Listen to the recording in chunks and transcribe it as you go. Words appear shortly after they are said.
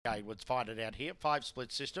Okay, let's find it out here. 5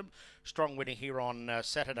 split system. Strong winner here on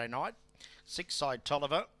Saturday night. 6 side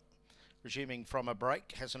Tolliver. Resuming from a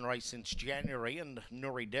break, hasn't raced since January, and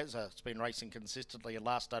Nuri Deza has been racing consistently. A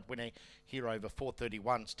last start winner here over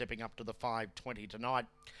 4:31, stepping up to the 5:20 tonight.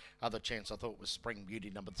 Other chance I thought was Spring Beauty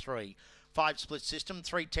number 3. 5 split system,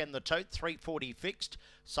 310 the tote, 340 fixed.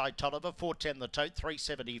 Side Tolliver, 410 the tote,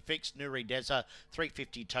 370 fixed. Nuri Deza,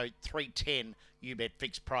 350 tote, 310. You bet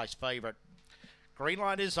fixed price favourite. Green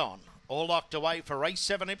light is on. All locked away for race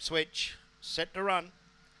 7 Ipswich. Set to run.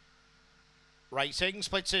 Racing,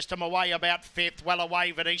 split system away about 5th, well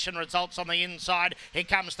away, Venetian Results on the inside. Here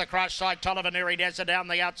comes the crush side, Tolliver Nuri Deza down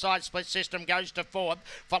the outside, split system goes to 4th,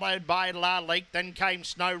 followed by La Leak, then came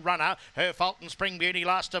Snow Runner, Her Fault and Spring Beauty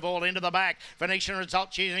last of all into the back. Venetian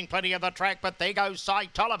Results using plenty of the track, but there goes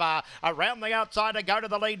side Tolliver, around the outside to go to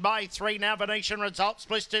the lead by 3 now, Venetian Results,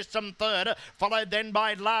 split system 3rd, followed then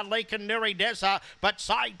by La Leak and Nuri Deza, but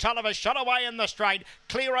side Tolliver shot away in the straight,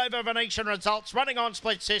 clear over Venetian Results, running on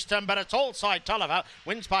split system, but it's all side Tolliver,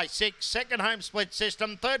 wins by 6. Second home split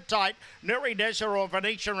system, 3rd tight, Nuri Deza or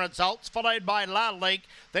Venetian Results, followed by La Leak.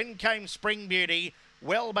 Then came Spring Beauty,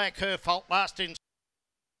 well back Her Fault last in